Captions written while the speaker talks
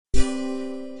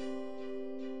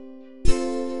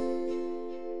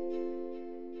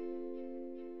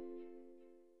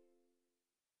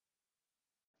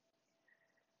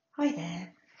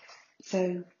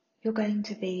So you're going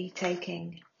to be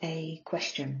taking a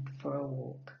question for a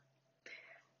walk,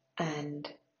 and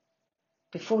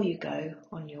before you go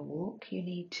on your walk you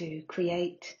need to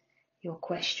create your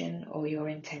question or your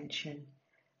intention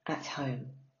at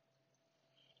home.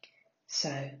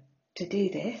 So to do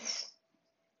this,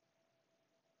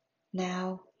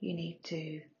 now you need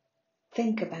to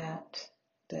think about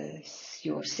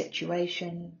your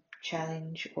situation,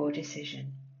 challenge or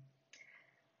decision.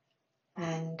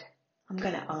 And I'm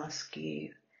going to ask you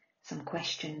some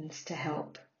questions to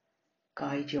help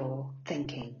guide your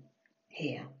thinking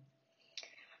here.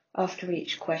 After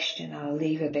each question, I'll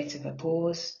leave a bit of a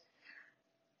pause,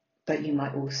 but you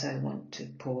might also want to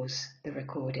pause the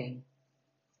recording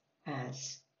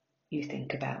as you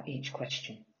think about each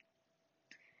question.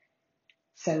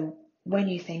 So when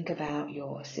you think about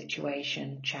your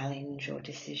situation, challenge or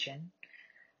decision,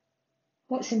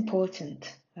 what's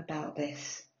important about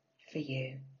this for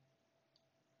you?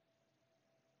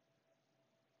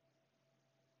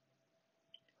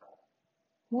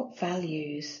 What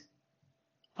values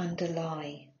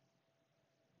underlie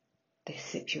this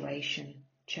situation,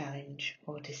 challenge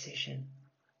or decision?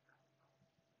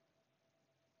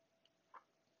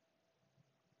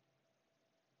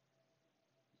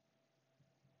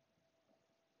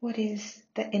 What is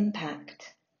the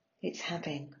impact it's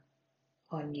having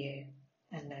on you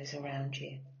and those around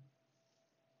you?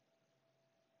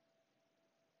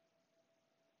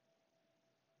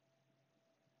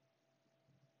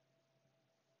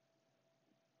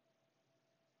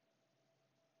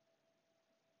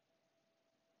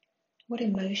 What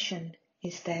emotion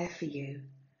is there for you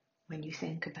when you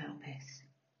think about this?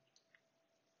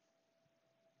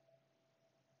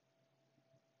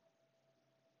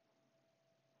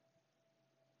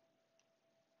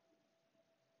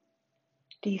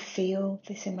 Do you feel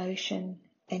this emotion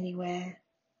anywhere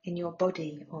in your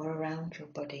body or around your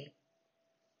body?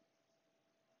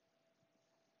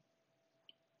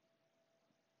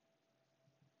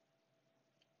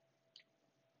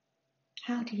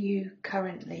 How do you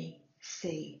currently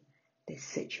see this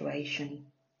situation,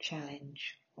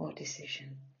 challenge or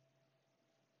decision?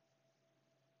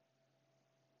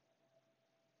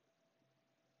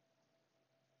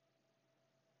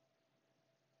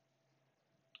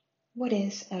 What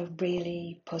is a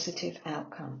really positive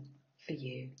outcome for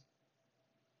you?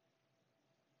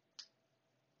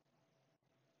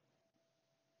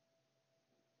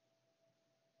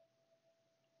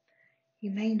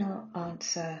 You may not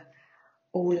answer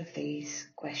all of these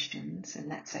questions,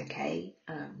 and that's okay.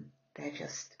 They're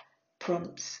just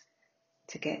prompts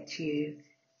to get you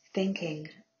thinking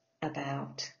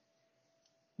about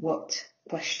what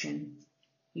question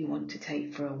you want to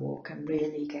take for a walk and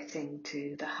really getting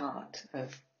to the heart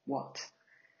of what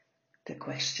the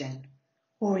question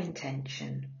or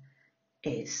intention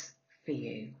is for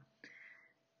you.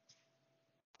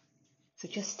 So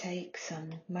just take some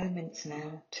moments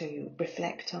now to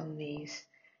reflect on these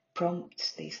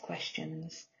prompts, these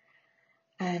questions,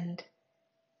 and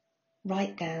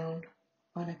write down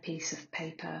on a piece of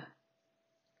paper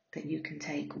that you can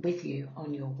take with you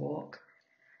on your walk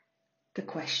the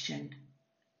question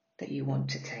that you want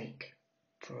to take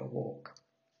for a walk.